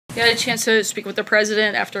I had a chance to speak with the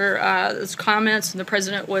president after those comments, and the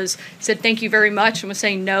president said thank you very much and was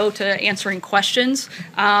saying no to answering questions.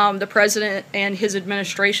 The president and his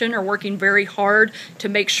administration are working very hard to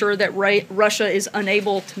make sure that Russia is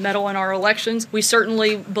unable to meddle in our elections. We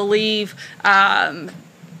certainly believe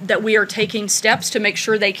that we are taking steps to make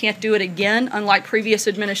sure they can't do it again, unlike previous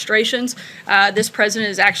administrations. This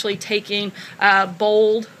president is actually taking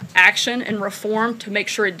bold action and reform to make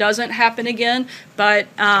sure it doesn't happen again, but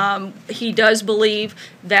he does believe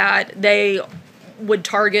that they would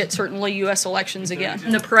target certainly U.S. elections again.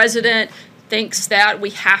 And the president thinks that we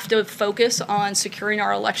have to focus on securing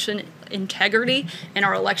our election integrity and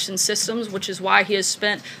our election systems, which is why he has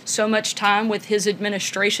spent so much time with his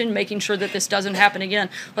administration making sure that this doesn't happen again.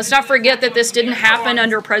 Let's not forget that this didn't happen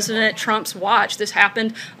under President Trump's watch. This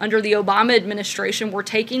happened under the Obama administration. We're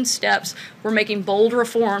taking steps. We're making bold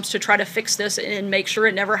reforms to try to fix this and make sure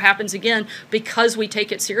it never happens again, because we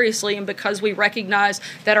take it seriously and because we recognize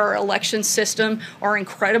that our election system are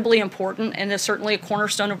incredibly important and is certainly a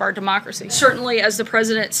cornerstone of our democracy. Certainly, as the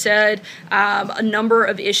president said, a number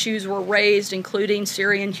of issues were raised, including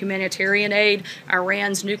Syrian humanitarian aid,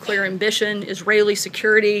 Iran's nuclear ambition, Israeli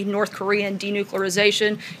security, North Korean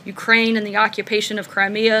denuclearization, Ukraine and the occupation of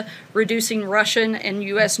Crimea, reducing Russian and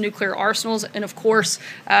U.S. nuclear arsenals, and of course,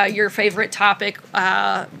 your favorite topic,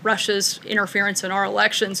 Russia's interference in our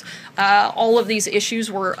elections. All of these issues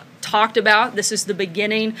were talked about. This is the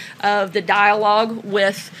beginning of the dialogue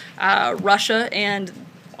with Russia and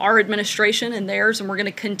our administration and theirs, and we're going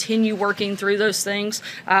to continue working through those things.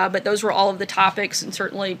 But those were all of the topics, and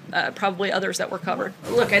certainly probably others that were covered.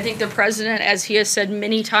 Look, I think the president, as he has said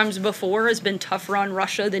many times before, has been tougher on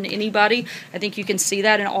Russia than anybody. I think you can see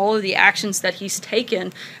that in all of the actions that he's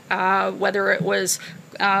taken, whether it was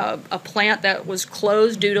a plant that was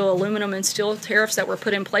closed due to aluminum and steel tariffs that were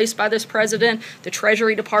put in place by this president. The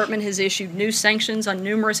Treasury Department has issued new sanctions on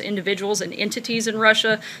numerous individuals and entities in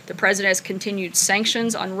Russia. The president has continued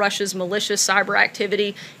sanctions on Russia's malicious cyber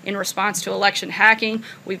activity in response to election hacking.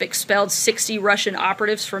 We've expelled 60 Russian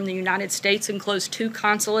operatives from the United States and closed 2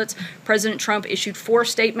 consulates. President Trump issued 4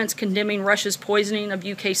 statements condemning Russia's poisoning of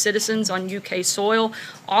UK citizens on UK soil,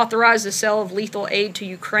 authorized the sale of lethal aid to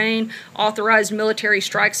Ukraine, authorized military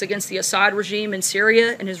strikes against the Assad regime in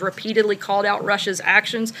Syria, and has repeatedly called out Russia's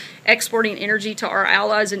actions, exporting energy to our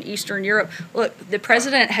allies in Eastern Europe. Look, the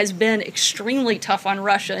president has been extremely tough on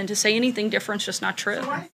Russia, and to say anything different is just not true.